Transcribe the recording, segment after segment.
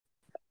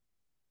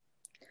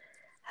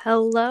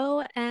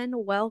Hello and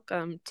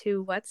welcome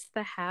to What's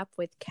the Hap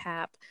with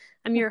Cap.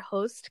 I'm your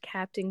host,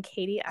 Captain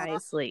Katie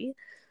Isley.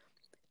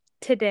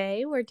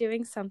 Today we're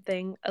doing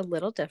something a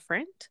little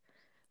different.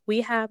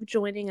 We have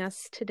joining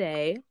us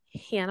today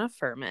Hannah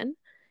Furman.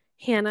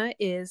 Hannah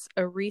is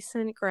a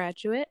recent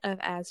graduate of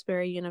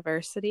Asbury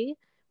University,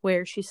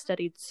 where she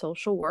studied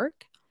social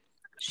work.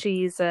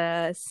 She's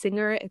a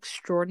singer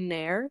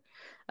extraordinaire,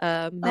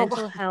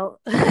 mental health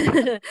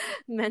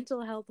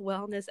mental health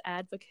wellness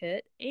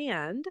advocate,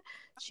 and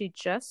she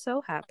just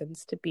so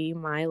happens to be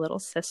my little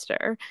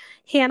sister.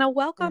 Hannah,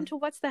 welcome to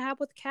What's the Hap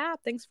with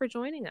Cap. Thanks for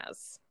joining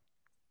us.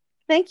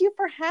 Thank you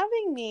for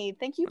having me.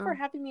 Thank you for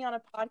having me on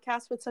a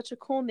podcast with such a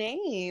cool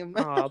name.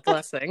 Oh,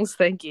 blessings.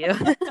 Thank you.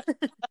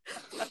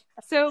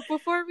 So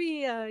before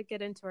we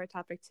get into our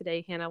topic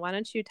today, Hannah, why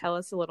don't you tell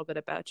us a little bit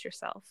about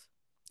yourself?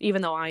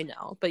 Even though I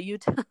know, but you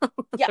tell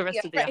the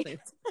rest of the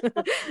audience.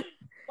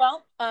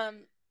 Well,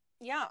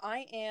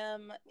 I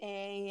am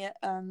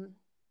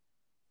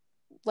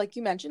like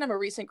you mentioned, I'm a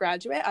recent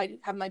graduate. I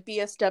have my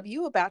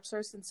BSW, a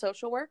bachelor's in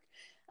social work,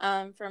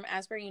 from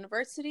Asbury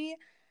University.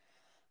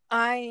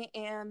 I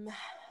am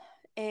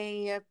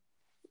a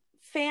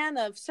fan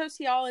of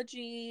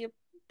sociology,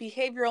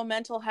 behavioral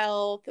mental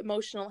health,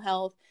 emotional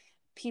health,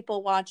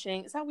 people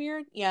watching. Is that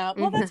weird? Yeah.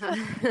 Well, that's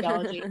kind of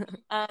sociology.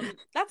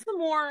 That's the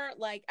more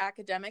like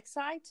academic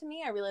side to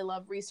me. I really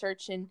love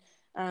research in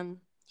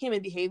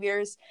human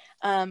behaviors.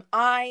 And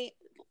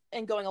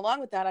going along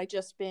with that, I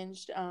just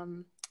binged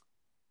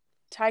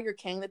Tiger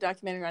King, the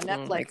documentary on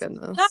Netflix. Oh my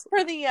goodness. Not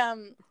for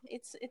the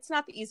it's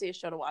not the easiest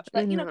show to watch,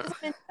 but you know,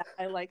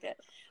 I like it.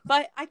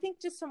 But I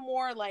think just some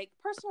more like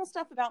personal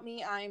stuff about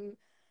me. I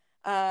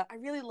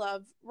really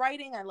love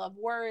writing. I love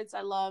words.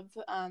 I love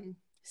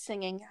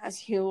singing,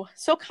 as you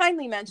so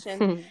kindly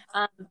mentioned.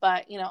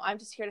 But you know, I'm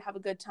just here to have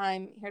a good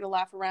time, here to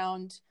laugh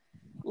around.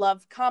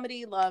 Love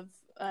comedy. Love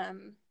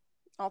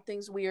all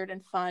things weird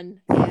and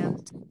fun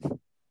and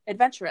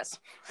adventurous.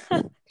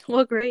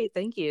 Well, great.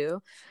 Thank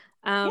you.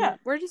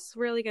 We're just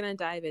really going to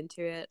dive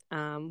into it.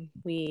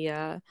 We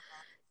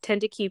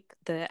tend to keep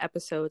the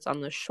episodes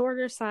on the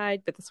shorter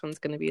side, but this one's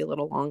going to be a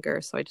little longer.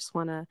 So I just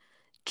want to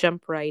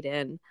jump right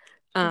in.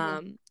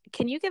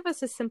 Can you give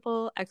us a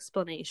simple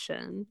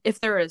explanation, if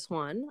there is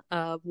one,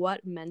 of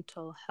what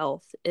mental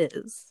health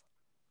is?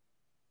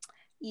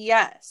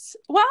 Yes.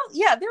 Well,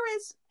 yeah, there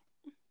is.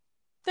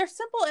 There's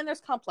simple and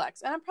there's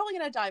complex, and I'm probably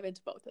going to dive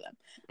into both of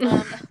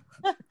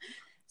them.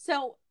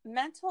 So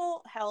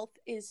mental health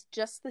is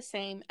just the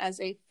same as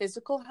a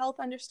physical health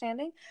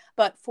understanding,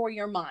 but for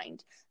your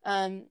mind.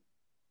 And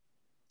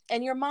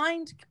your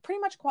mind pretty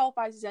much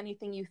qualifies as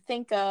anything you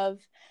think of,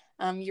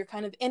 your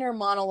kind of inner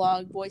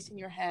monologue, voice in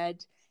your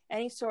head,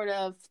 any sort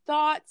of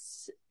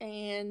thoughts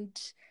and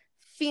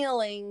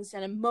feelings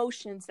and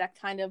emotions that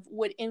kind of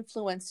would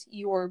influence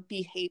your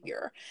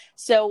behavior.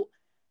 So,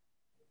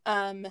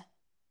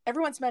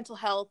 everyone's mental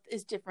health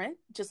is different,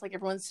 just like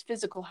everyone's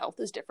physical health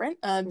is different.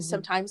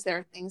 Sometimes there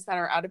are things that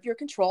are out of your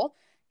control,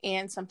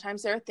 and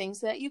sometimes there are things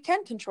that you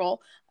can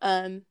control.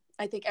 I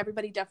think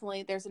everybody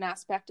definitely, there's an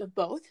aspect of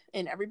both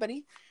in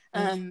everybody.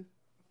 And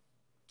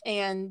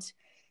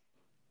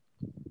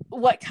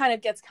what kind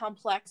of gets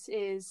complex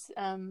is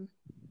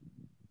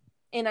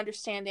in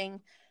understanding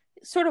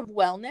sort of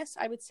wellness,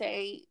 I would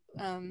say.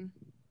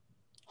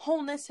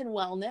 Wholeness and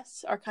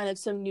wellness are kind of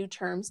some new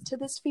terms to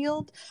this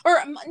field,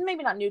 or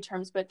maybe not new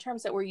terms, but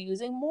terms that we're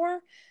using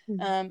more.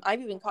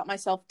 I've even caught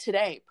myself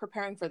today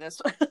preparing for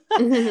this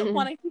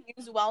wanting to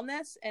use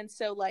wellness. And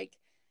so like,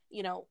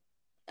 you know,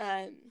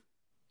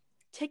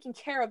 taking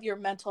care of your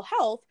mental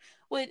health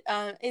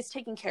is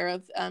taking care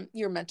of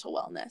your mental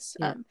wellness,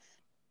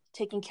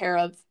 taking care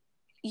of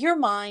your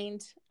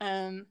mind.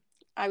 I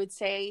would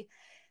say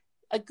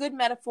a good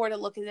metaphor to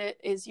look at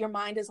it is your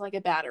mind is like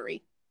a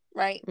battery,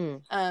 right?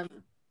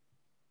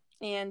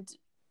 And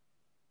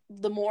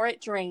the more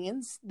it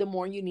drains, the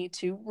more you need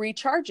to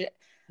recharge it.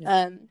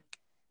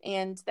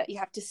 And that you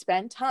have to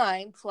spend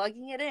time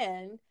plugging it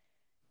in,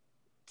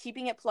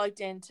 keeping it plugged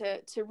in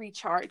to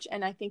recharge.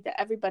 And I think that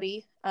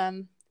everybody,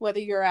 whether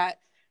you're at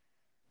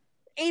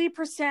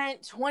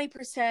 80%,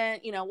 20%,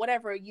 you know,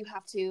 whatever, you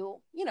have to,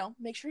 you know,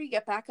 make sure you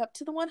get back up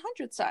to the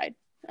 100 side.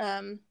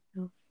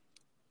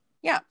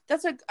 Yeah,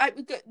 that's a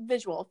good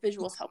visual.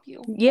 Visuals help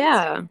you.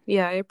 Yeah,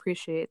 I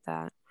appreciate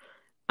that.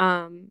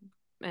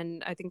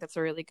 And I think that's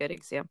a really good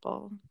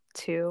example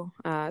too.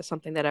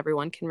 Something that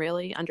everyone can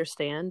really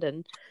understand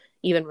and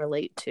even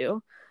relate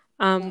to.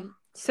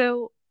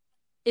 So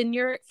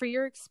for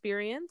your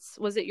experience,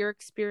 was it your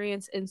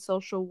experience in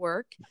social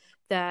work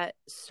that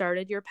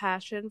started your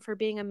passion for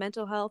being a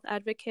mental health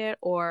advocate,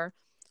 or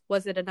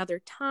was it another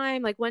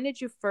time? Like, when did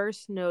you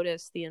first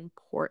notice the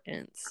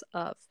importance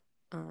of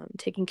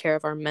taking care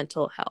of our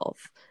mental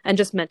health and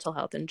just mental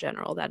health in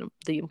general, that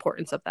the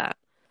importance of that?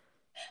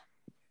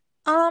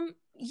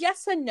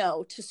 Yes and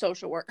no to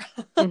social work.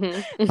 So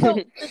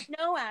the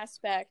no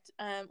aspect,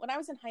 when I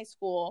was in high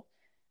school,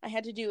 I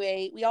had to do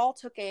we all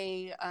took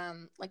a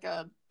like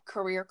a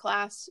career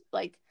class,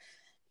 like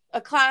a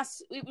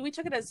class. We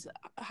took it as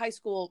high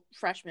school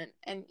freshmen,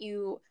 and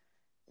you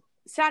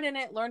sat in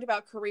it, learned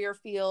about career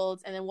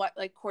fields, and then what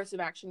like course of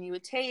action you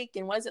would take,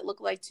 and what does it look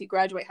like to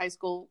graduate high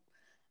school,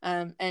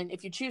 and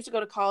if you choose to go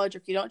to college or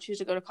if you don't choose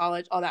to go to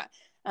college, all that.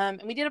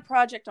 And we did a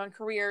project on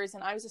careers,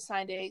 and I was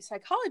assigned a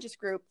psychologist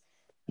group,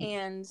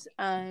 and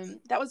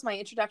that was my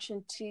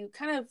introduction to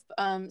kind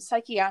of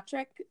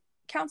psychiatric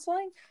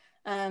counseling,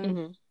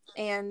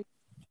 and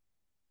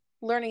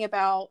learning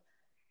about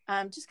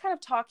just kind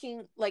of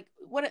talking like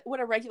what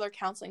a regular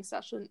counseling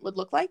session would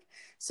look like.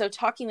 So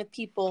talking with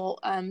people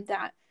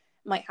that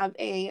might have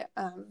a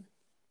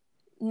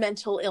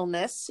mental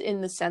illness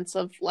in the sense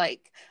of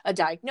like a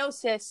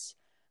diagnosis,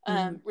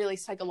 really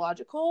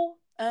psychological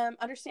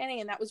understanding.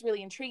 And that was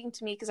really intriguing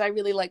to me because I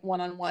really like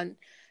one-on-one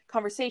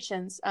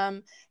conversations.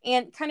 And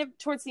kind of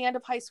towards the end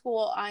of high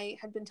school, I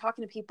had been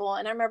talking to people,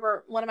 and I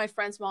remember one of my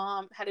friend's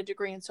mom had a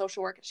degree in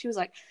social work. She was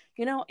like,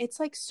 it's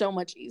like so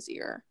much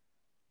easier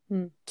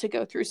to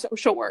go through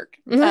social work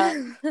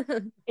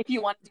if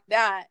you want to do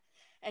that.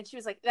 And she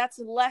was like, that's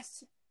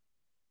less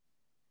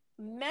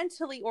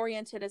mentally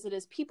oriented as it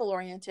is people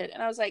oriented.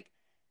 And I was like,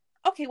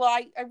 okay, well,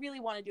 I really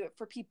want to do it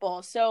for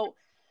people. So,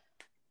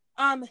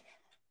 and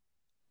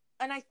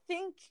I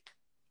think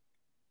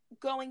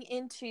going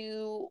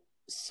into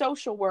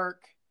social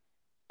work,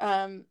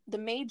 the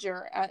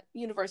major at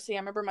university, I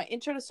remember my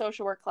intro to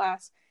social work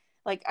class,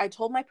 like I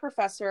told my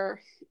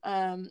professor,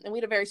 and we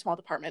had a very small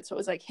department. So it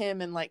was like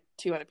him and like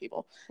 2 other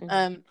people.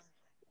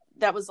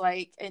 That was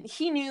like, and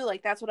he knew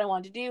like, that's what I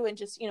wanted to do. And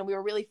just, we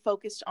were really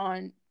focused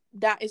on,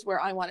 that is where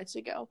I wanted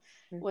to go,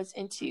 was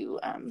into,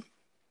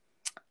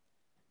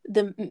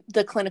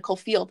 the clinical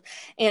field,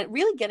 and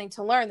really getting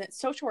to learn that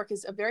social work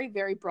is a very,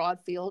 very broad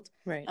field.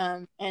 Right.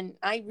 And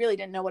I really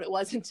didn't know what it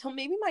was until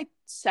maybe my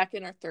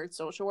 2nd or 3rd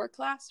social work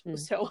class.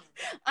 So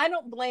I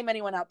don't blame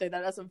anyone out there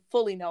that doesn't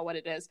fully know what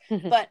it is,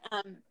 but,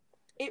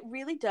 it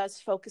really does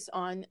focus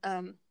on,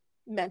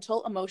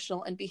 mental,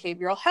 emotional, and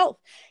behavioral health.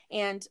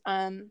 And,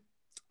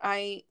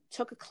 I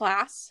took a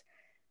class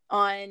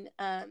on,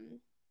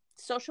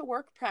 social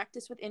work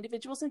practice with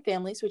individuals and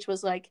families, which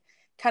was like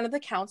kind of the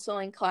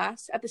counseling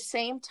class, at the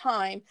same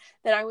time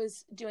that I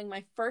was doing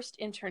my first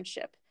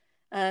internship,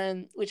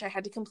 which I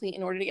had to complete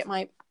in order to get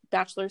my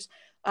bachelor's,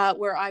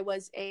 where I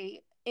was a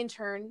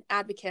intern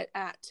advocate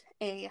at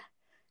a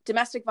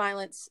domestic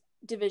violence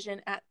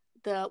division at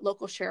the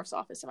local sheriff's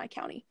office in my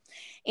county.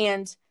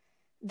 And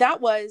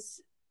that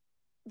was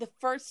the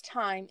first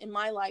time in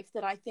my life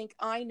that I think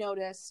I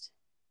noticed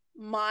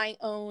my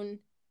own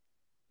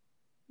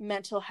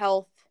mental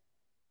health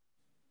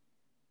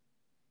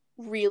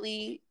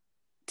really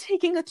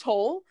taking a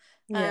toll.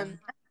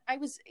 I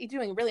was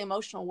doing really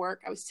emotional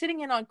work. I was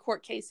sitting in on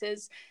court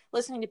cases,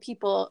 listening to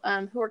people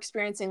who were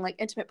experiencing like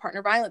intimate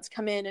partner violence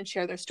come in and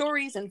share their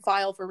stories and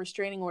file for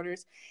restraining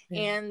orders.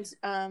 And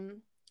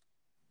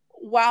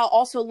while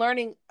also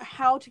learning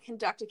how to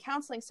conduct a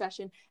counseling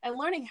session and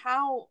learning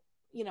how,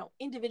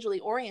 individually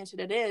oriented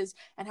it is,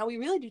 and how we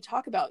really do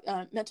talk about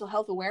mental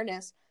health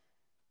awareness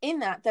in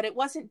that it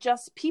wasn't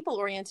just people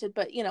oriented,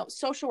 but,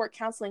 social work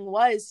counseling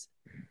was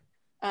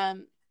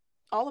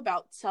all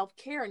about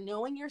self-care,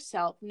 knowing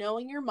yourself,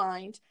 knowing your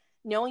mind,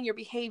 knowing your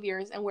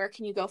behaviors, and where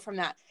can you go from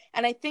that.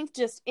 And I think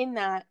just in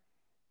that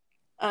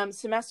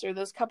semester,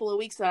 those couple of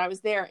weeks that I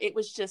was there, it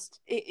was just,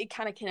 it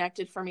kind of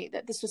connected for me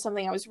that this was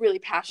something I was really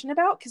passionate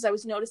about, because I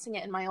was noticing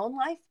it in my own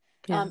life.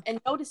 And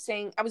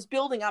noticing, I was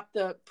building up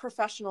the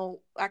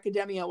professional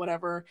academia,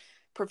 whatever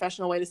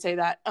professional way to say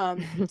that,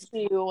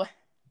 to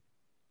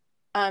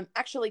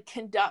actually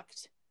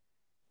conduct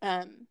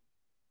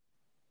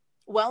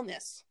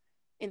wellness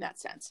in that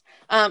sense.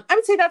 I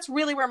would say that's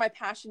really where my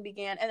passion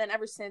began. And then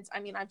ever since,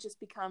 I've just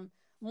become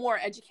more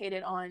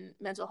educated on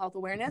mental health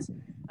awareness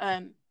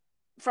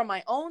from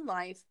my own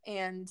life,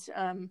 and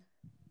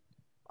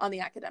on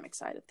the academic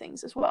side of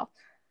things as well.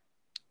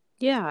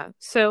 Yeah.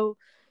 So,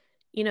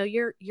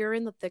 you're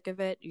in the thick of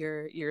it.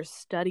 You're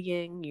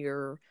studying,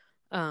 you're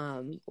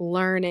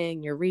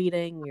learning, you're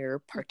reading, you're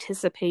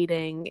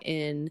participating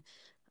in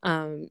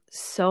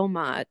so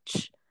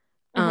much.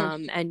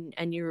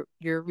 And you're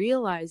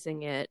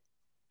realizing it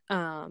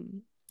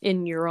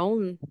in your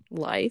own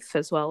life,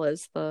 as well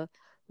as the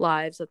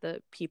lives of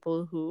the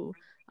people who,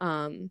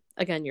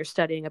 again, you're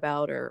studying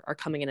about or are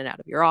coming in and out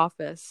of your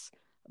office.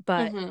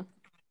 But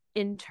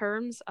in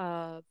terms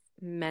of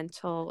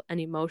mental and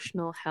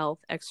emotional health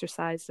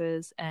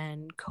exercises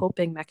and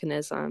coping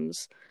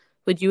mechanisms,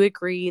 would you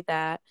agree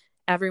that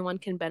everyone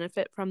can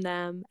benefit from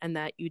them, and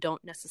that you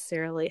don't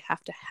necessarily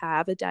have to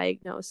have a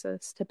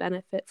diagnosis to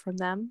benefit from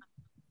them?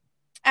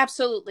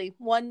 Absolutely.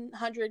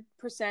 100%,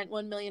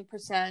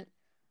 1,000,000%.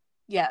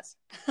 Yes.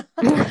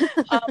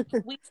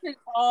 We should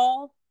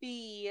all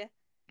be,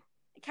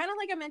 kind of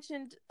like I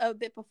mentioned a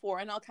bit before,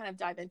 and I'll kind of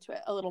dive into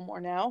it a little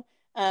more now.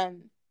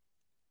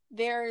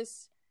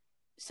 There's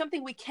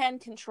something we can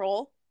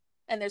control,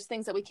 and there's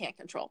things that we can't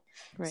control.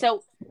 Right.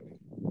 So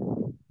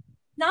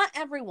not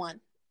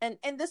everyone, and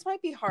this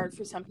might be hard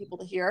for some people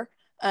to hear,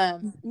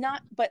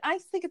 but I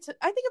think of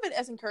it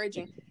as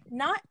encouraging.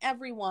 Not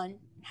everyone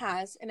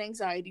has an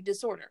anxiety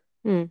disorder,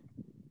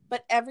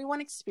 but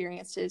everyone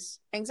experiences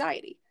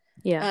anxiety.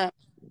 Yeah.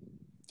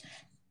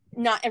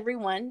 Not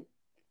everyone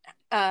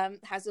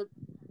has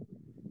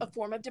a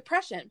form of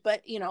depression,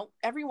 but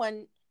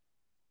everyone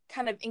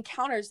kind of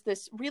encounters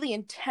this really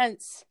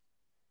intense,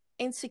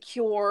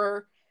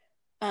 insecure,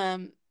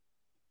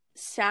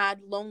 sad,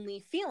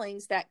 lonely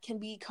feelings that can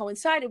be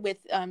coincided with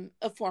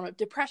a form of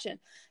depression,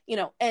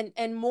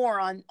 and more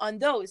on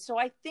those. So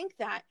I think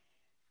that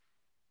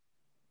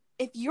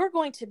if you're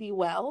going to be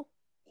well,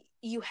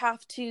 you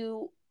have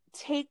to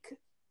take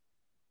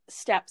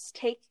steps,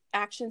 take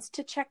actions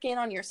to check in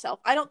on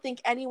yourself. I don't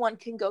think anyone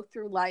can go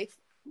through life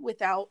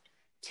without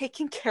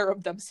taking care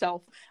of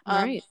themselves.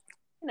 Right.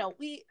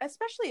 We,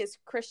 especially as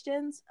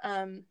Christians,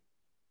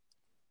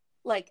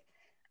 like,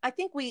 I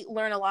think we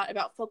learn a lot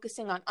about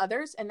focusing on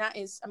others, and that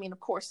is, I mean, of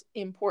course,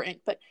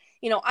 important. But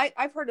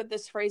I've heard of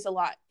this phrase a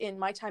lot in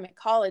my time at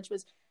college.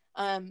 Was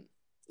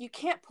you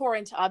can't pour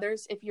into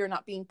others if you're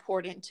not being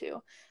poured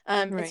into.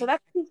 And so Right.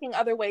 that's seeking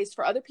other ways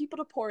for other people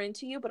to pour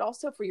into you, but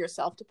also for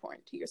yourself to pour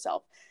into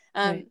yourself.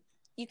 Right.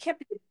 You can't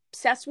be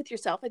obsessed with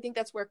yourself. I think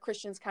that's where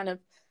Christians kind of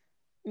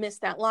miss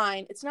that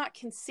line. It's not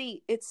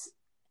conceit, it's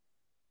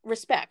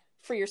respect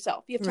for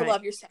yourself. You have to Right.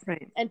 love yourself.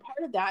 Right. And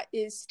part of that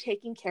is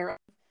taking care of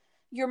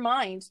your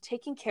mind,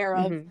 taking care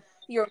of Mm-hmm.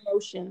 your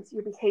emotions,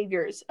 your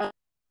behaviors.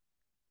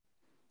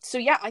 So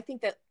yeah, I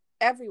think that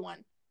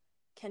everyone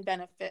can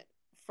benefit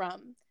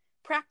from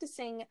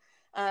practicing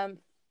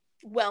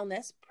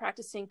wellness,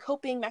 practicing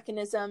coping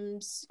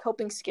mechanisms,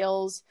 coping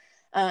skills,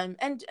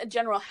 and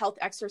general health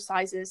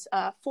exercises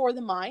for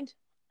the mind,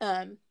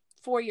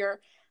 for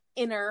your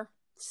inner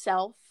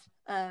self,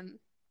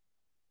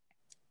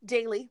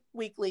 daily,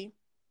 weekly,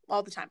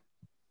 all the time.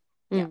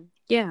 Yeah.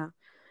 Yeah.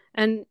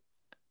 And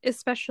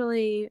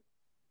especially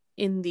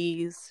in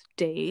these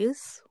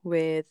days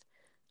with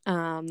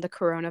the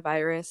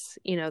coronavirus,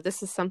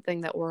 this is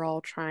something that we're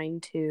all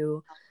trying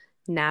to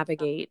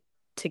navigate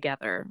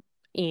together.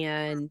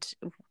 And,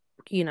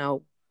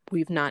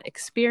 we've not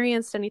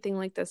experienced anything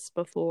like this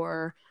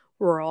before.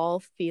 We're all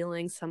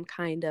feeling some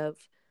kind of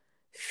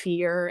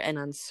fear and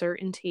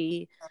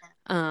uncertainty.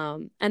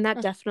 And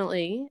that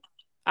definitely,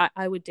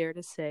 I would dare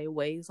to say,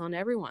 weighs on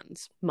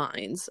everyone's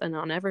minds and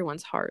on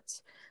everyone's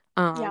hearts.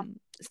 Yeah.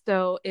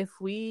 So if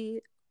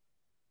we,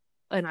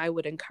 and I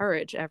would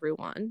encourage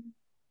everyone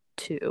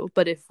to,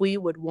 but if we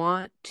would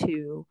want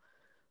to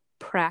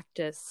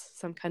practice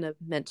some kind of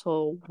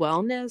mental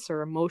wellness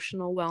or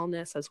emotional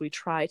wellness as we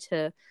try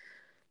to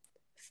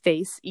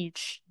face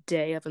each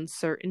day of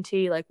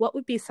uncertainty, like what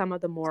would be some of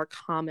the more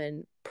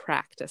common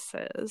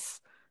practices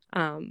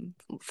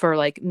for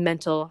like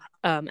mental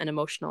and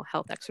emotional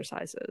health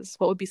exercises?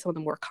 What would be some of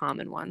the more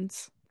common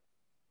ones?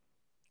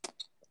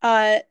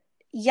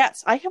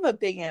 Yes, I have a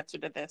big answer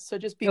to this, so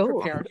just be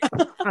prepared.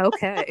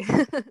 Okay.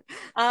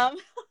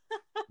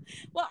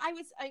 Well, I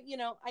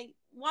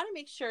want to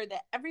make sure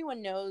that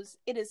everyone knows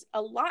it is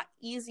a lot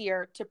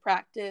easier to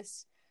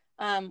practice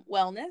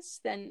wellness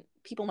than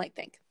people might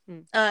think.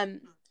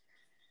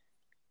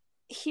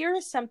 Here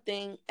is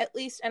something, at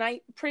least, and I'm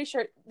pretty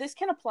sure this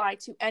can apply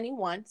to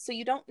anyone, so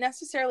you don't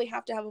necessarily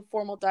have to have a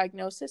formal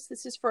diagnosis.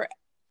 This is for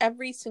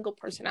every single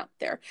person out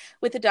there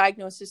with a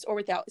diagnosis or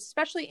without,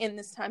 especially in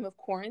this time of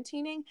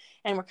quarantining,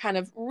 and we're kind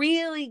of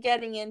really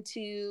getting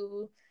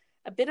into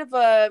a bit of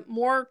a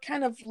more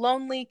kind of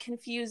lonely,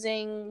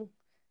 confusing,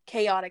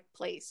 chaotic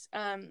place.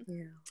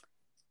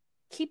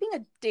 Keeping a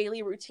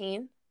daily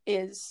routine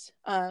is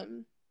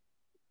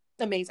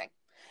amazing.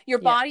 Your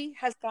body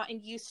has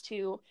gotten used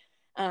to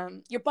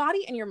your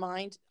body and your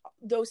mind,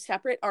 those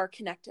separate, are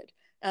connected.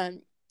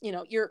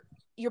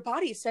 Your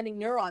body is sending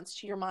neurons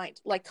to your mind,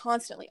 like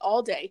constantly,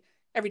 all day,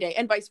 every day,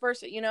 and vice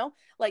versa.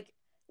 Like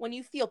when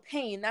you feel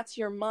pain, that's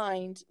your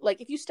mind.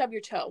 Like if you stub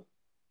your toe,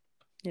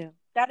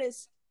 that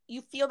is,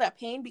 you feel that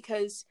pain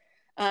because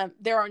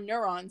there are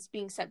neurons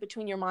being sent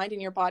between your mind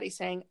and your body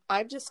saying,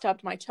 I've just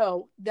stubbed my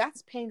toe.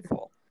 That's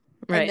painful.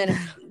 Right. And then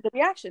it's the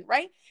reaction,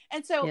 right?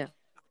 And so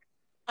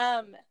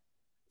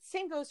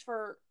same goes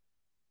for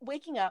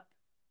waking up,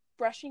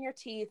 brushing your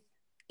teeth,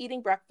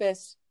 eating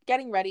breakfast,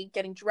 getting ready,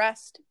 getting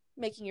dressed,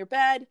 making your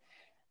bed,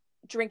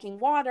 drinking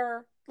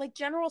water, like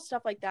general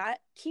stuff like that.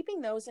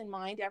 Keeping those in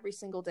mind every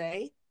single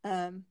day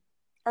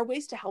are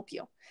ways to help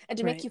you and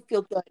to make you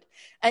feel good.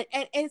 And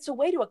it's a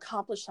way to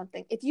accomplish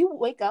something. If you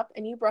wake up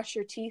and you brush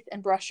your teeth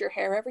and brush your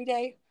hair every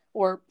day,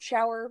 or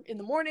shower in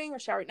the morning or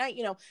shower at night,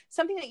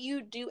 something that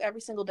you do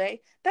every single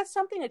day, that's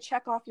something to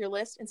check off your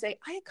list and say,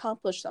 I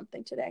accomplished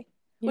something today,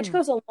 which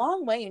goes a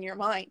long way in your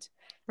mind.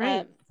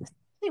 Right.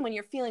 When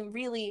you're feeling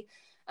really,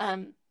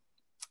 trying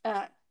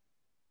to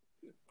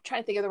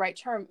think of the right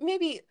term,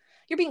 maybe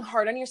you're being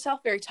hard on yourself,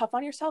 very tough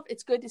on yourself.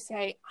 It's good to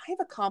say, I've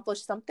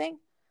accomplished something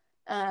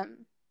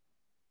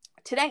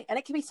today. And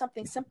it can be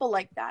something simple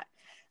like that.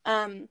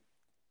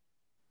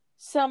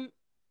 Some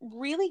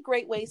really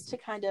great ways to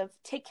kind of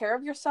take care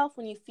of yourself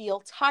when you feel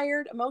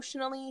tired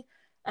emotionally,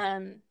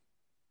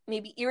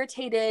 maybe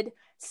irritated,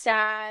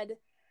 sad,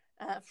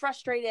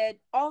 frustrated,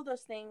 all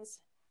those things.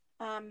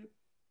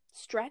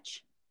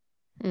 Stretch.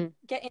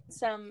 get in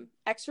some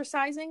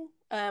exercising,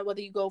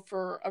 whether you go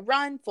for a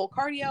run, full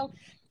cardio,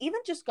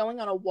 even just going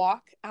on a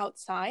walk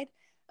outside.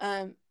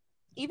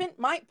 Even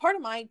part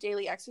of my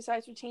daily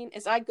exercise routine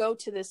is I go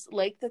to this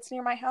lake that's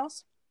near my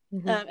house,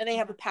 and they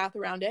have a path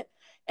around it,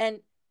 and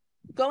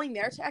going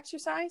there to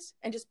exercise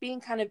and just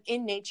being kind of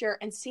in nature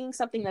and seeing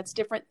something that's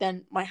different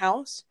than my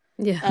house.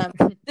 Yeah.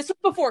 This was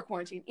before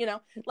quarantine,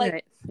 like,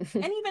 right.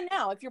 and even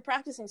now, if you're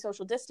practicing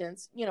social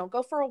distance,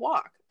 go for a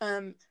walk,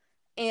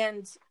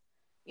 and,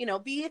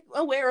 be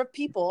aware of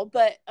people,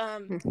 but,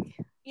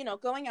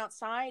 going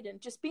outside and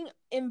just being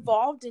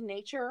involved in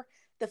nature,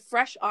 the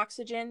fresh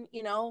oxygen,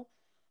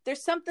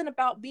 there's something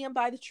about being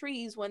by the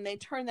trees when they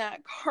turn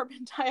that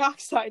carbon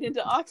dioxide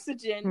into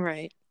oxygen.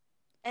 Right.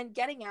 And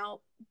getting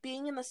out,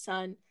 being in the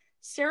sun,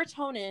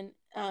 serotonin,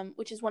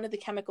 which is one of the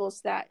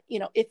chemicals that,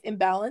 if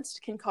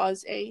imbalanced, can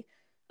cause a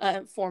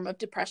form of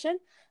depression.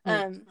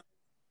 Right.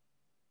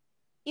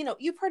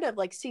 You've heard of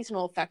like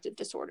seasonal affective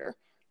disorder,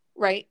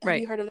 right? Right.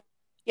 Have you heard of that?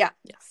 Yeah.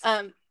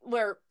 Yes.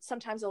 Where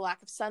sometimes a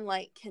lack of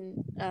sunlight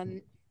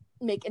can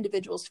make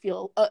individuals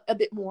feel a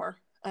bit more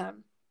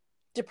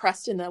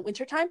depressed in the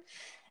wintertime.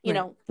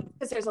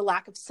 Because there's a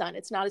lack of sun.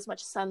 It's not as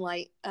much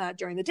sunlight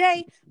during the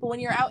day, but when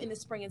you're out in the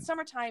spring and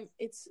summertime,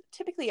 it's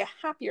typically a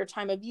happier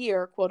time of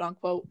year, quote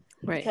unquote,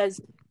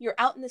 because you're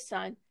out in the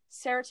sun,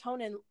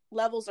 serotonin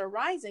levels are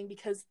rising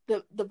because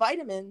the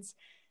vitamins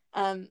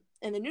and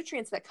the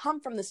nutrients that come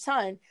from the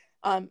sun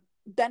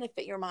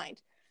benefit your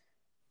mind.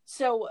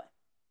 So,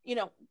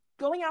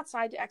 going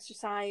outside to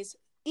exercise,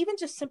 even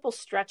just simple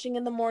stretching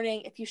in the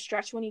morning, if you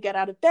stretch when you get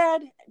out of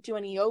bed, do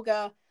any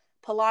yoga,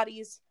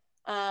 Pilates,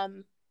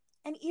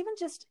 and even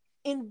just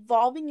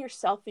involving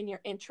yourself in your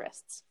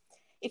interests.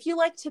 If you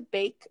like to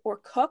bake or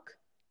cook,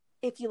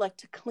 if you like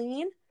to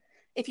clean,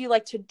 if you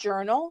like to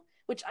journal,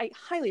 which I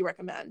highly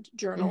recommend,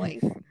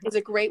 journaling is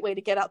a great way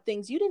to get out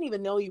things you didn't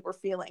even know you were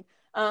feeling.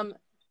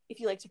 If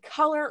you like to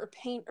color or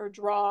paint or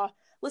draw,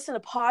 listen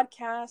to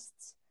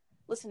podcasts,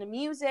 listen to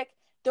music,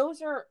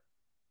 those are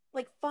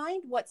like,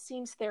 find what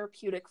seems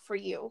therapeutic for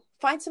you.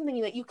 Find something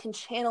that you can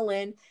channel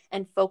in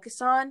and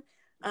focus on.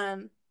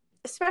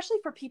 Especially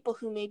for people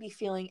who may be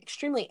feeling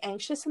extremely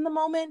anxious in the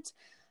moment.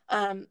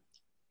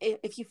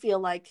 If you feel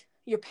like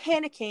you're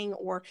panicking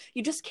or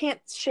you just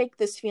can't shake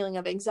this feeling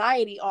of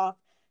anxiety off,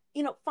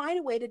 find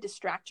a way to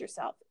distract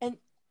yourself. And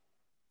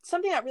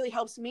something that really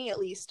helps me, at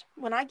least,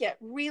 when I get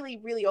really,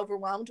 really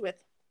overwhelmed with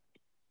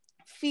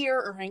fear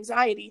or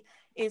anxiety,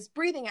 is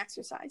breathing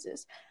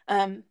exercises.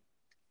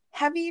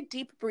 Heavy,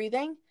 deep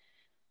breathing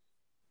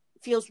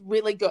feels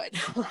really good.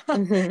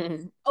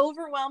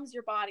 Overwhelms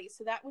your body.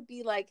 So that would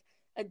be like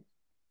a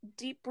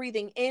deep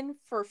breathing in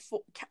for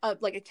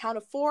like a count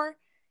of 4,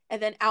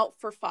 and then out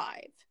for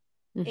 5.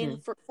 In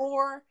for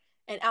 4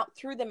 and out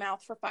through the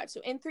mouth for 5. So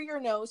in through your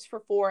nose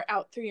for 4,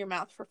 out through your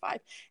mouth for 5.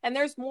 And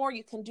there's more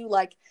you can do,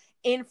 like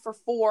in for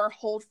 4,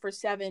 hold for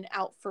 7,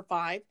 out for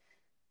 5.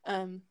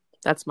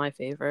 That's my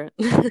favorite.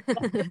 That's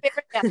your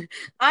favorite? Yeah.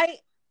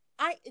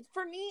 I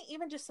for me,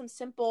 even just some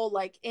simple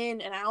like in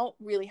and out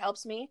really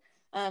helps me.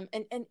 And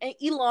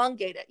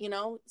elongate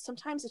it.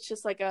 Sometimes it's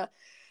just like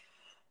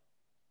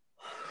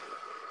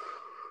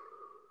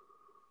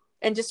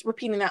and just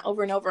repeating that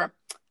over and over.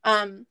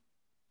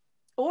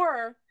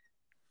 Or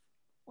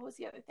what was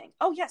the other thing?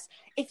 Oh, yes.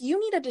 If you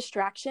need a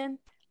distraction,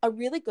 a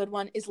really good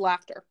one is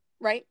laughter,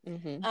 right?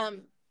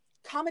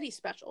 Comedy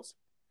specials.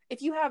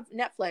 If you have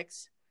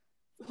Netflix,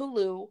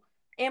 Hulu,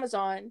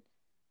 Amazon,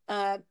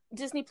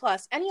 Disney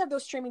Plus, any of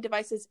those streaming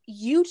devices,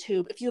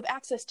 YouTube, if you have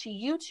access to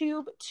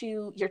YouTube,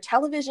 to your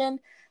television,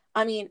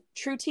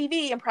 True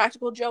TV and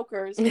Practical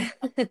Jokers,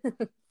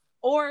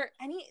 or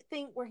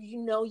anything where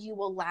you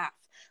will laugh.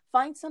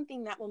 Find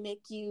something that will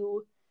make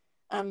you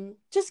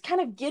just kind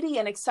of giddy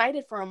and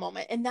excited for a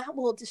moment, and that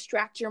will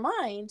distract your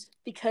mind,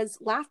 because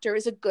laughter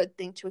is a good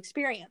thing to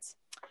experience.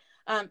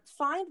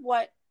 Find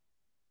what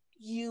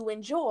you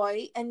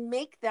enjoy and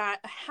make that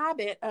a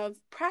habit of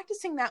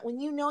practicing that when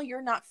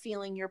you're not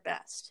feeling your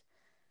best.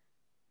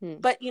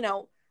 But,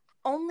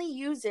 only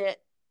use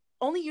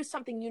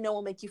something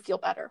will make you feel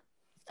better.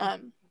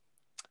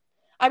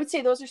 I would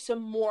say those are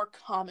some more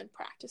common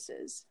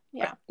practices.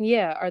 Yeah.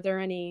 Yeah. Are there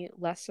any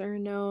lesser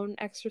known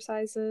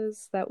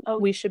exercises that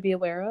we should be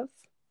aware of?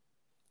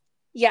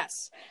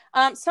 Yes.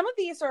 Some of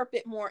these are a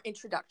bit more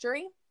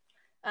introductory,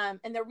 and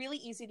they're really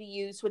easy to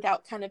use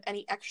without kind of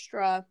any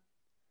extra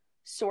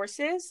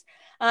sources.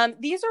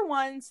 These are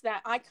ones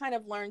that I kind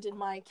of learned in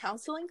my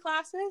counseling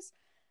classes.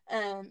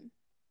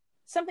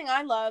 Something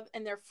I love,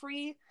 and they're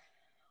free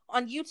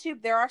on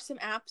YouTube. There are some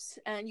apps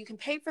and you can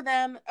pay for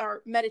them,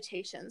 are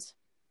meditations.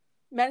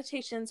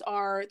 Meditations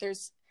are,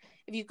 if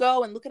you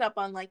go and look it up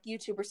on like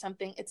YouTube or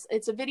something,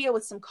 it's a video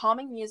with some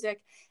calming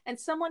music and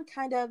someone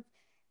kind of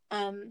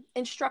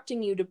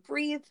instructing you to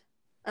breathe,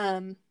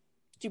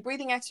 do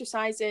breathing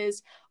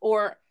exercises,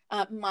 or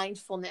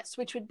mindfulness,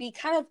 which would be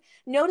kind of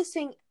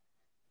noticing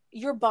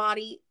your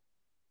body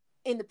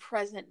in the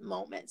present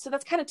moment. So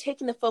that's kind of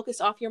taking the focus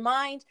off your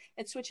mind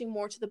and switching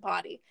more to the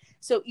body.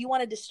 So you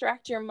want to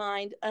distract your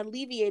mind,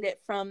 alleviate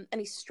it from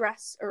any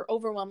stress or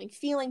overwhelming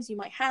feelings you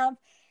might have,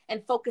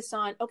 and focus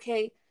on,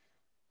 okay,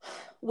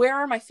 where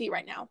are my feet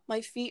right now? My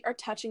feet are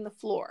touching the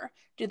floor.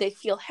 Do they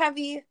feel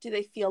heavy? Do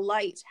they feel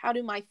light? How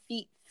do my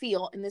feet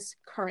feel in this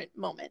current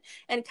moment?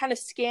 And kind of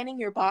scanning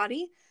your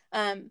body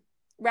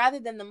rather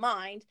than the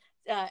mind.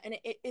 And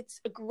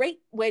it's a great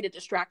way to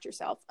distract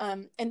yourself.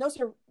 And those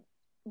are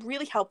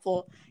really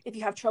helpful if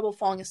you have trouble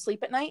falling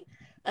asleep at night.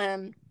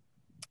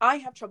 I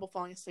have trouble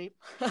falling asleep.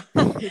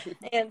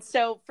 And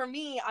so for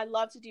me, I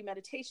love to do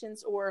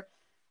meditations or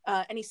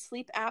any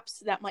sleep apps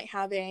that might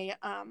have a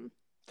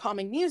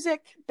calming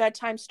music,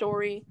 bedtime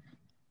story,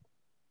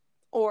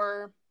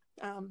 or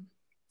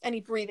any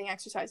breathing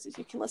exercises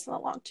you can listen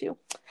along to.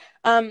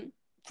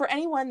 For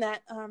anyone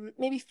that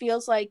maybe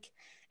feels like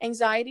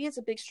anxiety is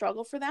a big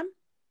struggle for them,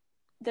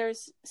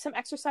 there's some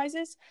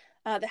exercises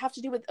that have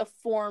to do with a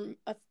form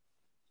of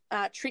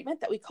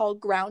treatment that we call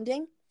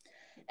grounding.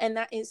 And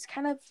that is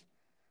kind of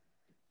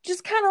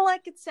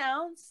like it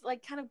sounds,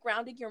 like kind of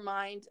grounding your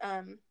mind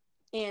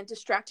and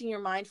distracting your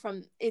mind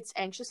from its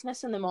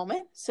anxiousness in the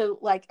moment. So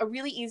like a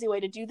really easy way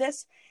to do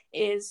this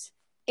is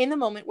in the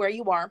moment where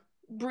you are,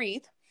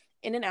 breathe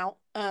in and out,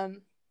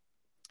 and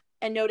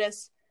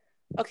notice,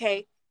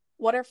 okay,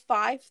 what are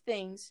 5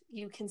 things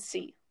you can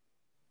see?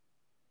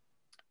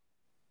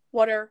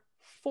 What are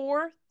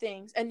 4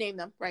 things, and name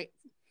them, right?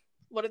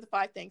 What are the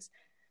 5 things?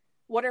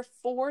 What are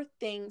 4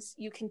 things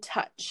you can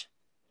touch?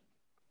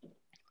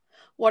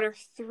 What are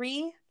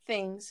 3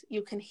 things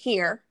you can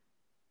hear?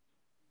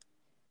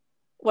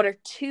 What are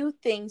 2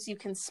 things you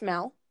can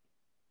smell?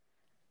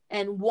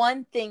 And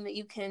 1 thing that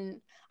you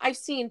can, I've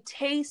seen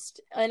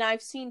taste and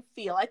I've seen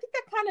feel. I think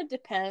that kind of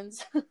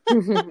depends.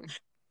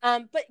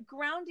 But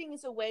grounding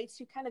is a way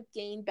to kind of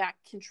gain back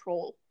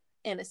control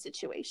in a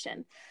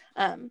situation.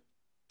 And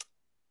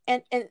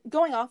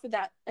going off of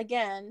that,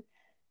 again,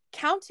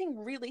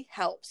 counting really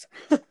helps.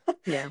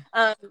 Yeah.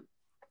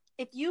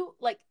 If you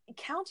like,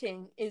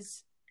 counting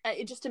is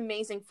just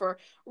amazing for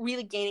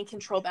really gaining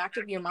control back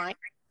of your mind.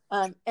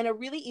 And a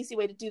really easy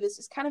way to do this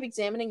is kind of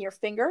examining your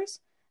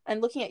fingers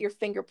and looking at your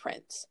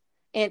fingerprints.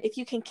 And if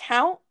you can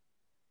count,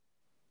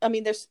 I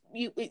mean,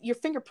 your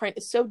fingerprint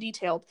is so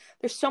detailed.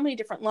 There's so many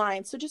different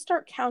lines. So just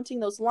start counting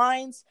those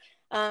lines.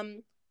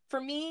 For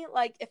me,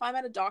 like if I'm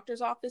at a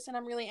doctor's office and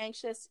I'm really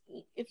anxious,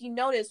 if you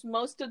notice,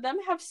 most of them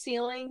have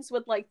ceilings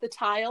with like the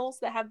tiles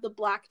that have the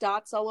black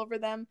dots all over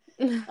them,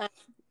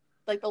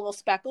 like the little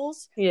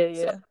speckles. Yeah.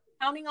 So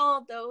counting all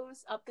of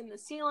those up in the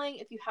ceiling,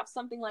 if you have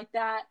something like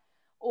that,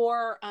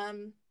 or,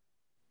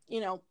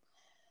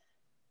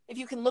 if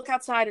you can look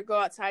outside or go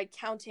outside,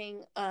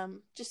 counting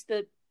just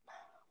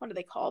what are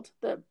they called?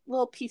 The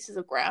little pieces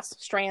of grass,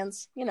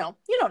 strands, you know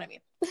what I mean?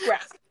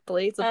 Grass.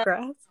 Blades of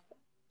grass?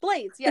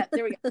 Blades, yeah,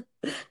 there we go.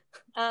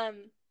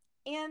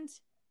 And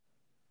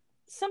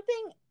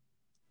something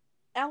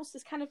else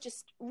is kind of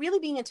just really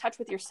being in touch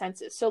with your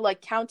senses. So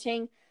like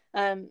counting,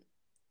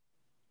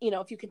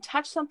 if you can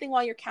touch something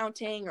while you're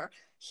counting or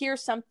hear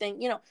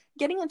something,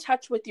 getting in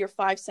touch with your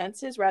 5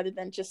 senses rather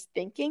than just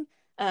thinking.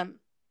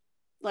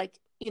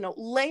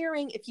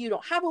 Layering, if you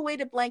don't have a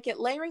weighted blanket,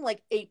 layering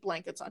like 8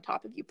 blankets on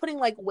top of you, putting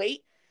like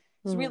weight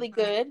is really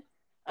good.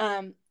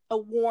 A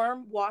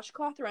warm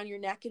washcloth around your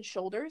neck and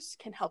shoulders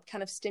can help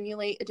kind of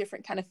stimulate a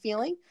different kind of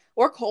feeling,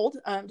 or cold,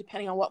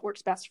 depending on what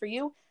works best for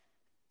you.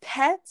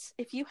 Pets,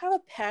 if you have a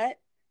pet,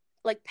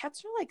 like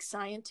pets are like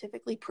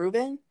scientifically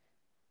proven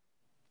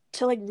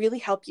to like really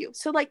help you.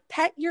 So like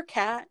pet your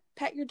cat,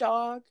 pet your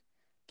dog,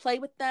 play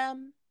with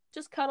them,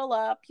 just cuddle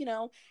up,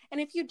 and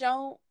if you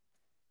don't,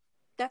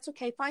 that's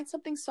okay. Find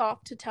something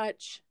soft to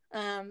touch.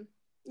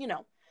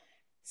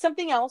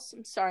 Something else.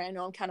 I'm sorry, I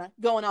know I'm kind of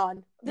going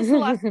on. This is the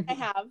last thing I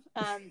have.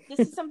 This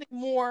is something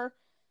more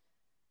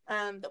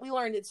that we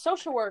learned in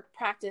social work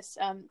practice,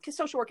 because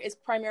social work is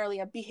primarily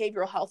a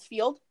behavioral health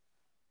field,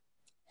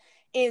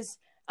 is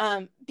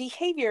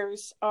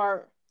behaviors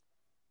are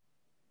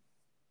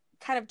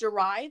kind of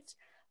derived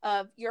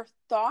of your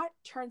thought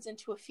turns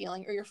into a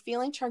feeling, or your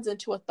feeling turns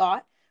into a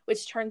thought,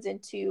 which turns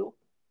into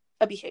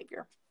a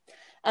behavior.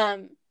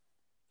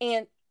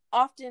 And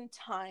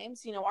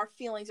oftentimes, our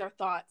feelings, our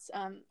thoughts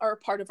are a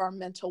part of our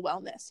mental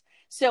wellness.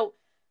 So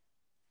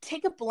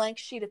take a blank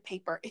sheet of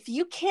paper. If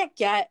you can't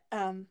get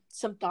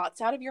some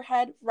thoughts out of your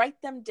head,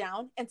 write them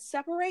down and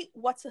separate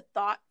what's a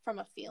thought from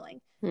a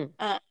feeling,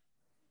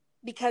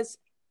 because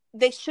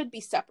they should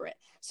be separate.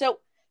 So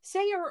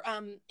say you're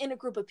in a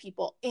group of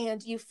people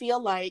and you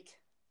feel like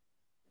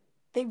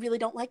they really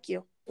don't like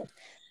you.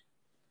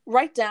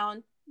 Write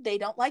down, they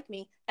don't like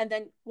me. And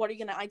then what are you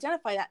going to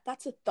identify that?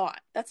 That's a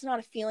thought. That's not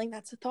a feeling.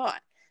 That's a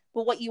thought.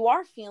 But what you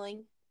are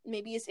feeling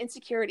maybe is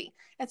insecurity.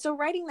 And so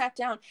writing that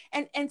down,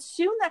 and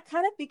soon that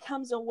kind of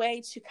becomes a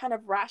way to kind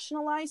of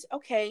rationalize,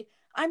 okay,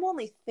 I'm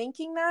only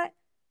thinking that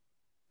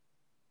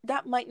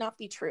might not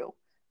be true.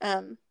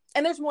 And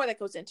there's more that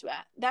goes into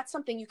that. That's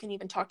something you can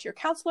even talk to your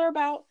counselor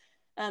about.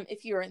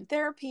 if you're in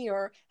therapy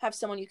or have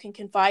someone you can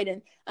confide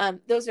in.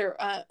 Those are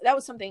that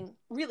was something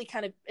really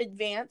kind of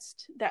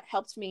advanced that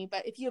helped me.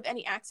 But if you have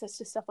any access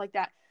to stuff like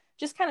that,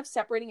 just kind of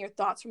separating your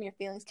thoughts from your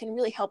feelings can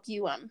really help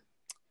you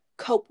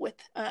cope with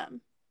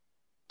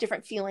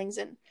different feelings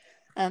and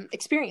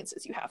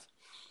experiences you have.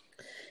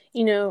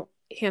 You know,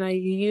 Hannah,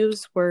 you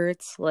use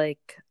words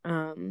like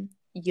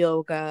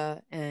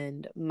yoga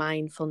and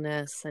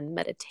mindfulness and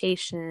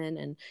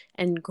meditation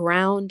and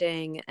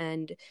grounding,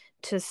 and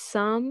to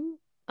some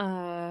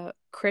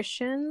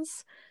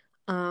Christians,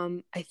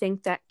 I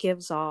think that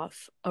gives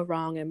off a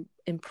wrong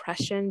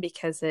impression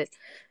because it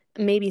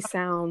maybe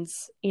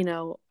sounds,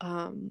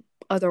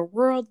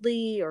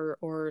 otherworldly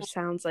or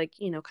sounds like,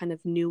 kind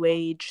of new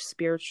age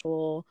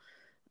spiritual,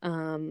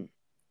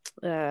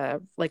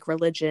 like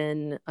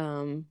religion,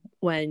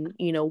 when,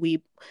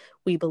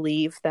 we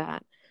believe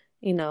that,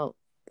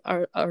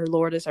 our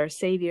Lord is our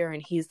Savior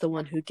and He's the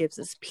one who gives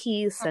us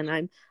peace. And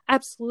I'm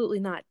absolutely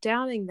not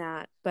doubting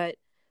that. But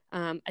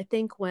I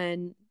think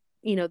when,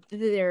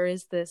 there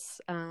is this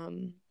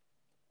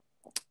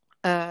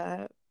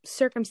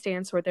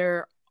circumstance where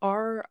there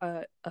are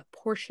a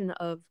portion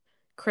of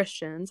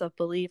Christians, of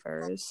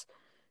believers,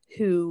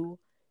 who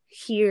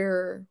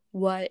hear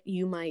what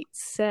you might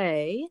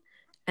say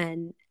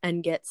and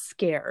get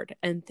scared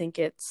and think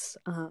it's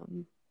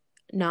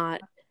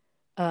not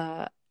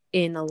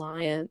in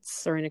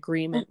alliance or in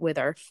agreement with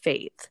our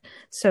faith.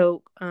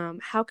 So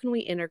how can we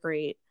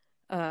integrate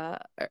our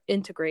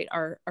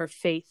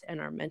faith and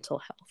our mental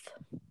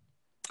health?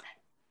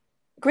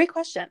 Great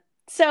question.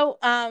 So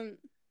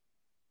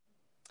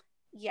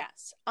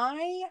yes,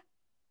 I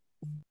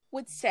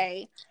would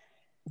say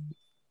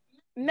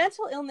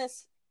mental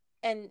illness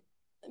and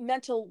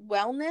mental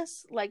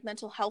wellness, like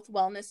mental health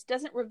wellness,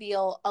 doesn't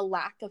reveal a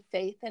lack of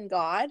faith in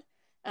God.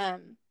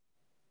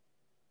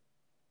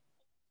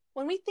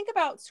 When we think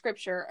about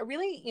scripture, a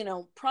really,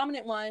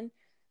 prominent one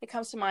that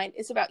comes to mind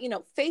is about,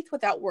 faith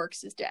without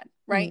works is dead,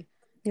 right?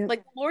 Yep.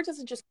 Like the Lord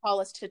doesn't just call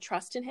us to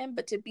trust in Him,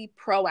 but to be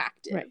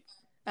proactive, right.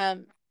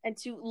 And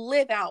to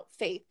live out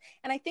faith.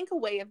 And I think a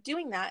way of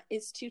doing that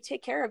is to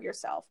take care of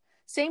yourself.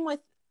 Same with,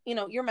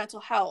 your mental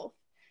health.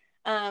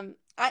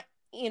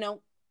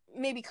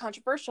 Maybe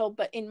controversial,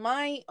 but in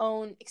my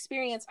own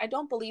experience, I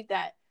don't believe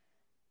that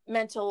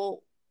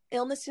mental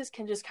illnesses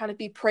can just kind of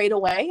be prayed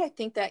away. I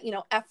think that,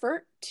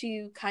 effort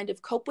to kind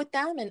of cope with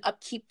them and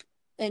upkeep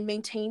and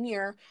maintain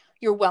your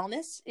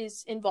wellness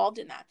is involved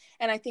in that.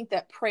 And I think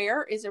that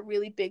prayer is a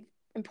really big,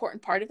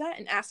 important part of that,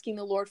 and asking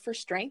the Lord for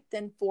strength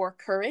and for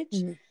courage.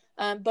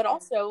 Mm-hmm. But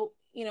also,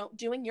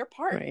 doing your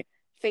part. Right.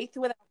 Faith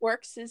without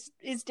works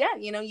is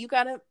dead. You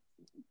got to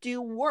do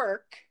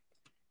work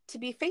to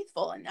be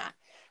faithful in that.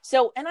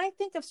 So, and I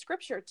think of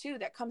scripture too,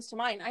 that comes to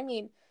mind. I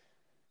mean,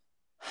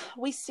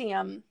 we see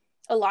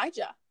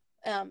Elijah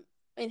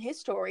in his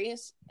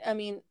stories. I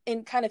mean,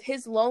 in kind of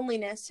his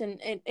loneliness, and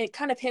it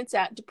kind of hints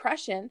at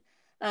depression,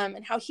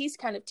 and how he's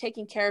kind of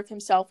taking care of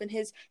himself and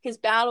his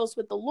battles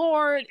with the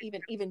Lord,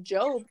 even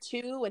Job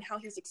too, and how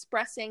he's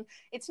expressing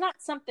it's not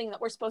something that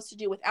we're supposed to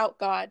do without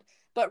God,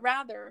 but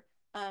rather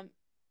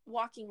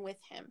walking with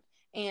Him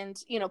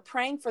and,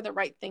 praying for the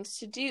right things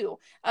to do.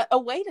 A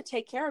way to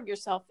take care of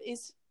yourself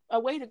is a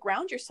way to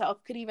ground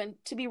yourself, could even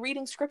to be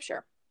reading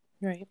scripture.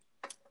 Right.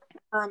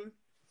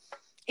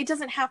 It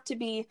doesn't have to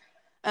be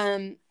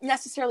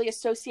necessarily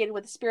associated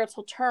with a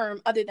spiritual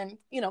term other than,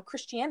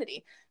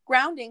 Christianity.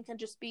 Grounding can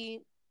just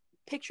be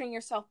picturing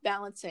yourself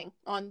balancing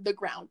on the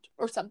ground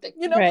or something,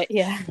 Right.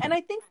 Yeah. And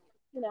I think,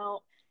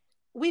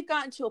 we've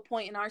gotten to a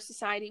point in our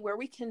society where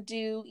we can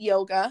do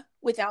yoga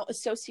without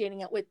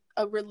associating it with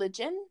a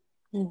religion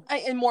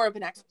and more of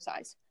an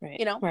exercise,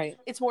 right. Right.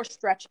 It's more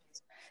stretching.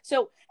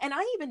 So, and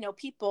I even know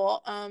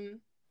people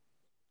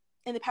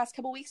in the past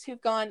couple of weeks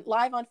who've gone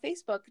live on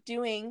Facebook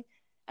doing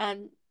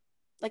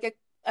like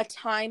a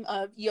time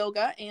of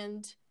yoga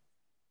and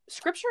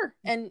scripture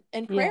and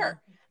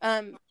prayer,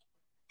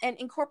 and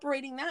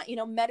incorporating that,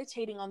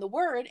 meditating on the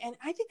word. And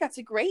I think that's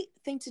a great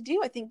thing to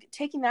do. I think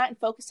taking that and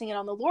focusing it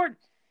on the Lord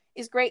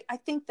is great. I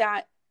think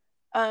that,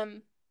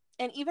 and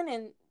even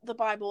in the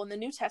Bible, in the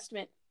New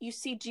Testament, you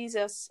see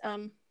Jesus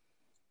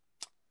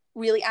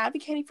really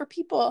advocating for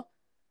people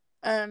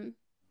to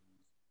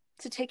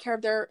take care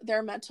of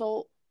their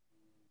mental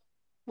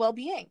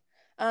well-being.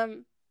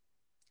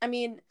 I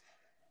mean,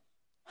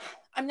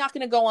 I'm not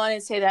going to go on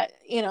and say that,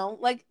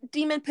 like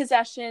demon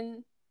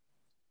possession,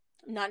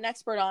 I'm not an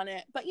expert on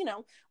it, but,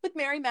 with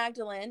Mary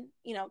Magdalene,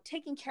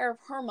 taking care of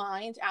her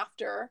mind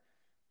after,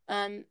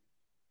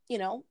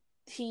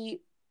 he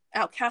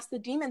outcast the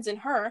demons in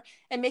her,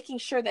 and making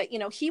sure that,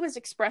 he was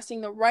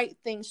expressing the right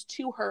things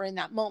to her in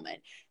that moment,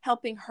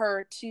 helping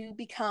her to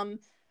become,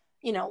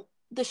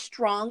 the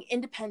strong,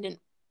 independent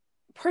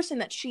person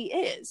that she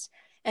is,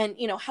 and,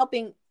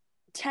 helping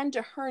tend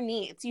to her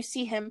needs. You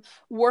see him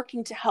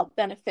working to help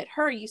benefit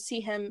her. You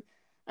see him,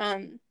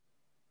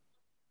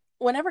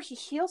 whenever he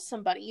heals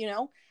somebody,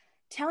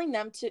 telling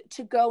them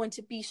to go and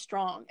to be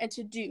strong and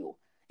to do.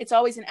 It's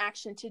always an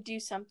action to do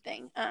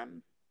something.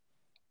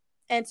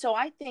 And so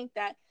I think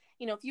that,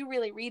 if you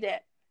really read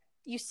it,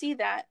 you see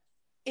that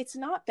it's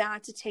not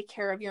bad to take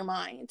care of your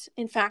mind.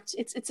 In fact,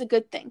 it's a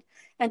good thing.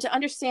 And to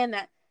understand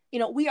that,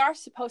 we are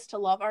supposed to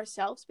love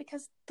ourselves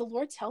because the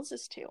Lord tells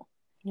us to.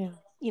 Yeah.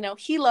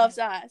 He loves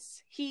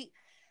us. He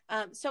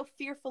so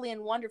fearfully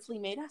and wonderfully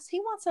made us. He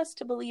wants us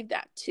to believe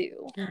that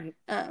too. Right.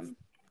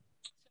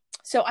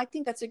 So I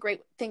think that's a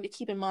great thing to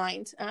keep in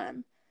mind,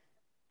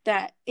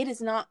 that it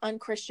is not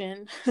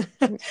unchristian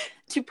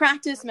to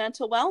practice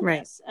mental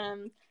wellness.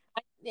 Right.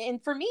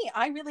 And for me,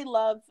 I really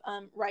love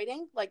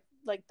writing, like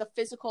the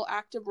physical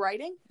act of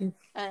writing,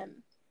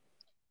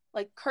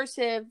 like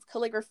cursive,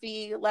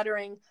 calligraphy,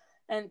 lettering,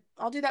 and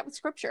I'll do that with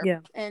scripture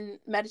and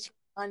meditate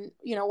on,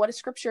 what a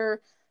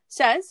scripture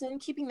says and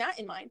keeping that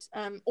in mind.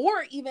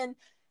 Or even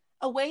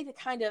a way to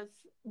kind of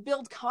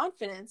build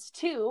confidence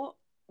too,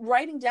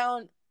 writing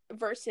down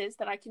verses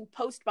that I can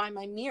post by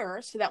my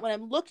mirror so that when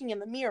I'm looking in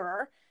the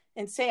mirror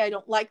and say I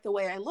don't like the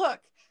way I look,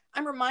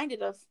 I'm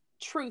reminded of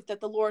truth that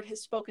the Lord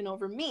has spoken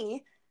over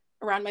me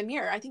around my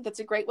mirror. I think that's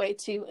a great way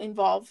to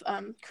involve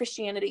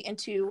Christianity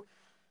into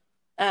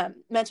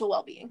mental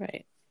well-being.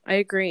 Right. I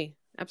agree.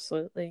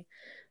 Absolutely.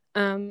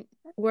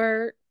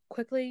 We're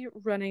quickly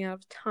running out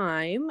of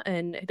time,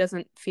 and it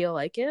doesn't feel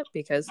like it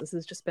because this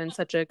has just been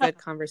such a good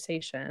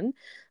conversation.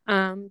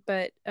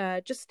 But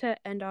just to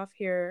end off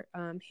here,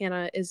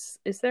 Hannah, is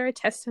there a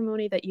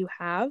testimony that you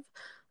have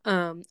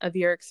of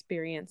your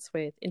experience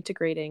with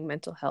integrating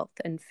mental health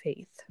and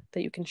faith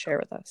that you can share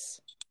with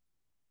us?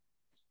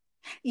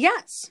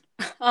 Yes.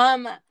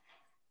 I'm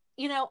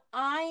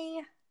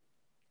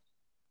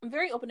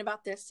very open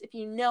about this. If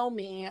you know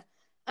me,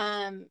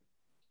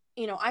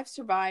 I've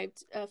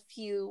survived a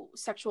few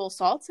sexual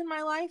assaults in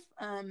my life.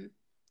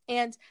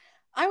 And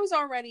I was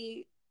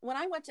already, when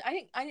I went to,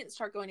 I didn't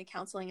start going to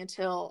counseling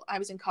until I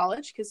was in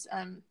college because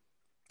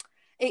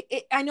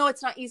I know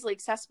it's not easily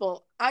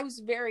accessible. I was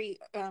very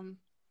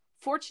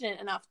fortunate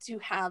enough to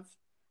have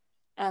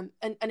an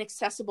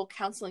accessible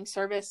counseling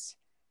service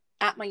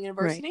at my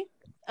university.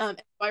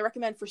 Right. I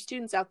recommend for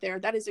students out there,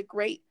 that is a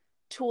great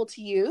tool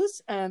to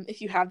use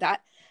if you have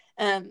that.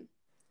 And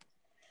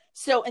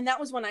that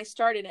was when I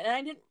started,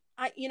 and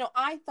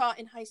I thought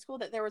in high school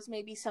that there was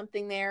maybe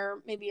something there,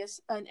 maybe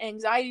an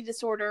anxiety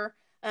disorder,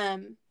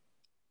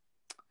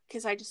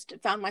 because I just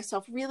found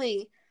myself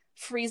really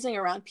freezing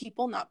around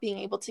people, not being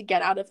able to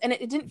get out of, and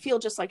it didn't feel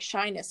just like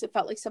shyness. It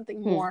felt like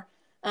something more.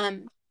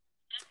 And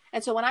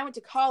so when I went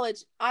to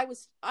college, I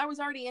was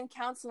already in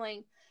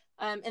counseling,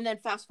 and then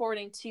fast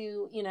forwarding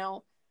to,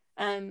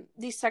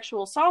 these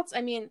sexual assaults.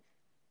 I mean,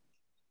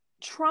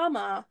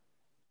 trauma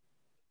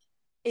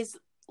is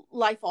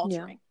life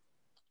altering.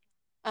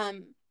 Yeah.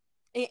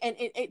 And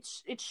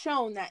it's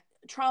shown that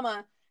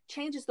trauma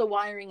changes the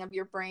wiring of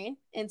your brain.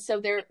 And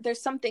so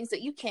there's some things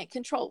that you can't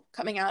control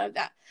coming out of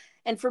that.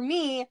 And for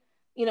me,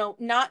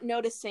 not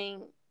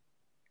noticing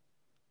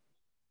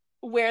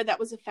where that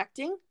was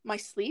affecting my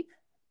sleep,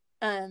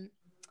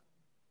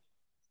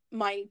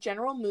 my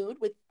general mood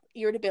with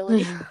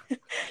irritability,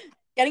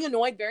 getting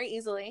annoyed very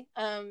easily,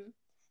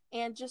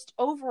 and just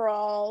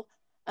overall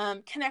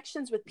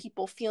connections with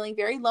people, feeling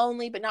very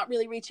lonely, but not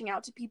really reaching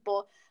out to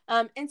people.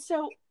 And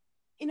so,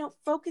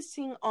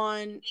 focusing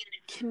on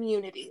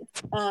community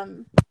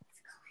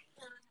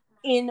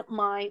in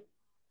my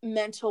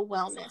mental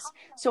wellness.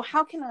 So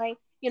how can I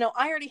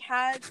already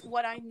had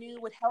what I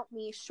knew would help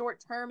me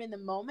short term in the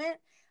moment,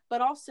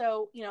 but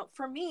also,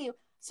 for me,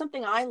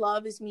 something I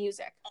love is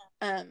music.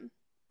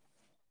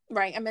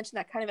 Right. I mentioned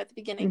that kind of at the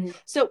beginning. Mm-hmm.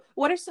 So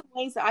what are some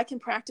ways that I can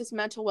practice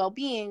mental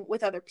well-being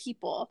with other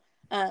people?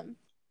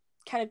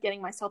 Kind of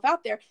getting myself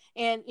out there.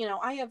 And,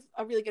 I have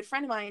a really good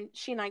friend of mine.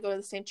 She and I go to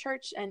the same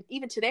church. And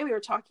even today we were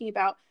talking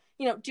about,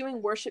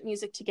 doing worship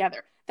music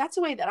together. That's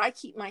a way that I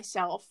keep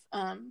myself,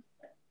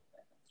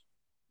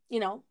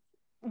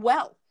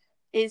 well,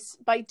 is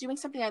by doing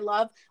something I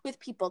love with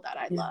people that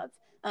I love,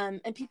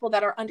 and people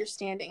that are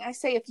understanding. I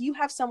say, if you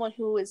have someone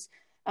who is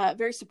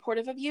very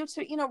supportive of you,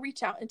 to,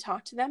 reach out and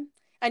talk to them.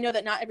 I know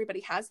that not everybody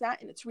has that,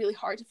 and it's really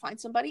hard to find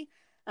somebody.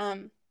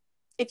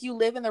 If you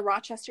live in the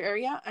Rochester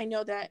area, I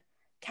know that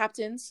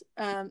Captains,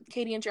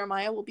 Katie and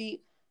Jeremiah, will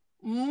be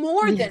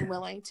more than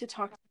willing to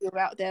talk to you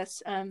about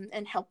this,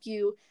 and help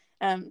you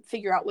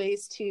figure out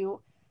ways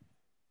to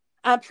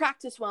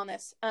practice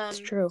wellness. It's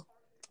true.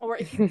 Or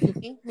if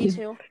you me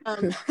too.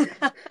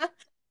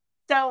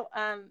 So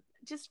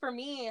just for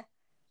me,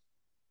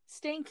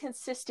 staying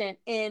consistent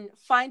in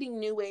finding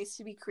new ways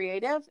to be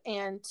creative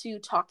and to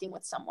talking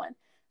with someone.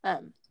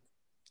 And,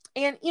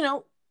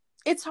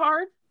 it's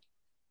hard.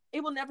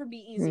 It will never be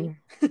easy.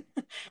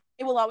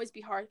 It will always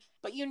be hard.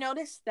 But you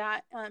notice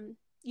that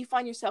you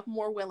find yourself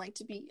more willing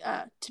to be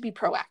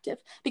proactive,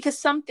 because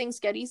some things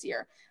get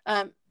easier.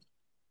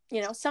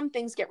 Some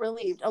things get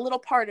relieved. A little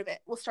part of it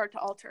will start to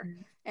alter,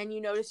 and you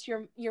notice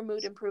your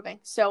mood improving.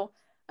 So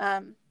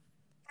find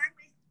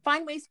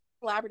ways to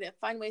be collaborative,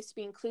 find ways to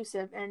be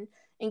inclusive and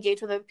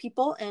engage with other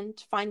people,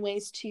 and find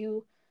ways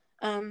to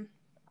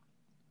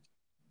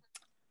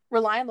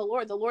rely on the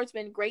Lord. The Lord's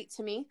been great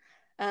to me.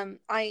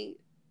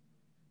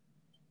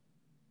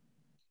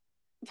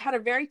 had a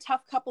very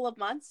tough couple of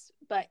months,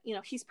 but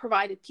he's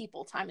provided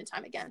people time and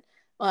time again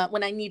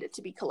when I needed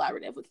to be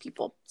collaborative with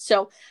people.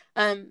 So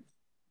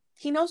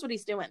he knows what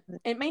he's doing.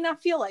 It may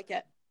not feel like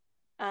it,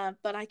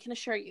 but I can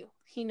assure you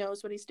he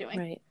knows what he's doing.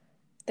 Right.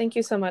 Thank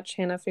you so much,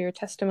 Hannah, for your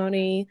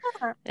testimony.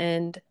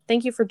 And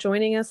thank you for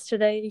joining us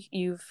today.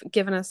 You've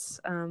given us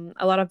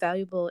a lot of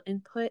valuable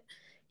input,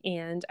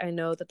 and I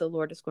know that the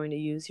Lord is going to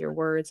use your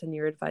words and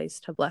your advice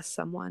to bless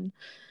someone.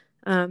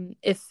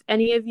 If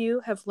any of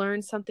you have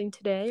learned something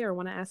today or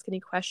want to ask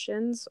any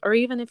questions, or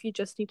even if you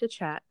just need to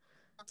chat,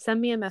 send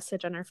me a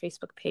message on our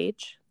Facebook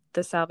page,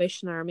 The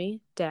Salvation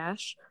Army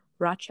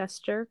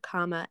Rochester,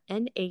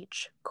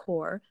 NH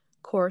Corps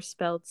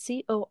spelled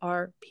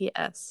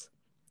CORPS.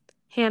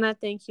 Hannah,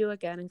 thank you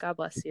again, and God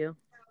bless you.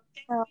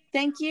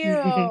 Thank you.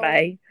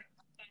 Bye.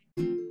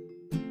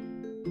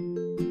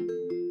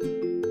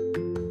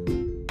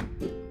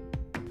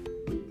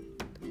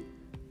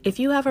 If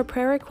you have a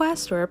prayer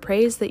request or a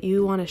praise that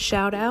you want to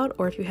shout out,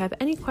 or if you have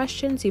any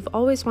questions you've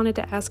always wanted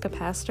to ask a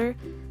pastor,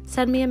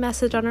 send me a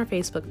message on our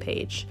Facebook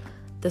page,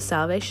 The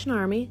Salvation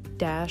Army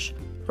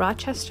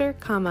Rochester,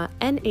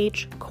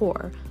 NH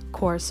Corps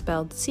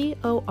spelled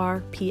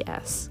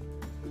CORPS.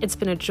 It's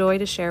been a joy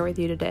to share with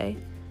you today.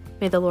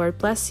 May the Lord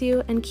bless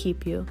you and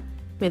keep you.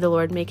 May the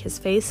Lord make his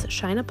face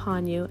shine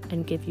upon you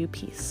and give you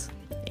peace.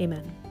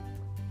 Amen.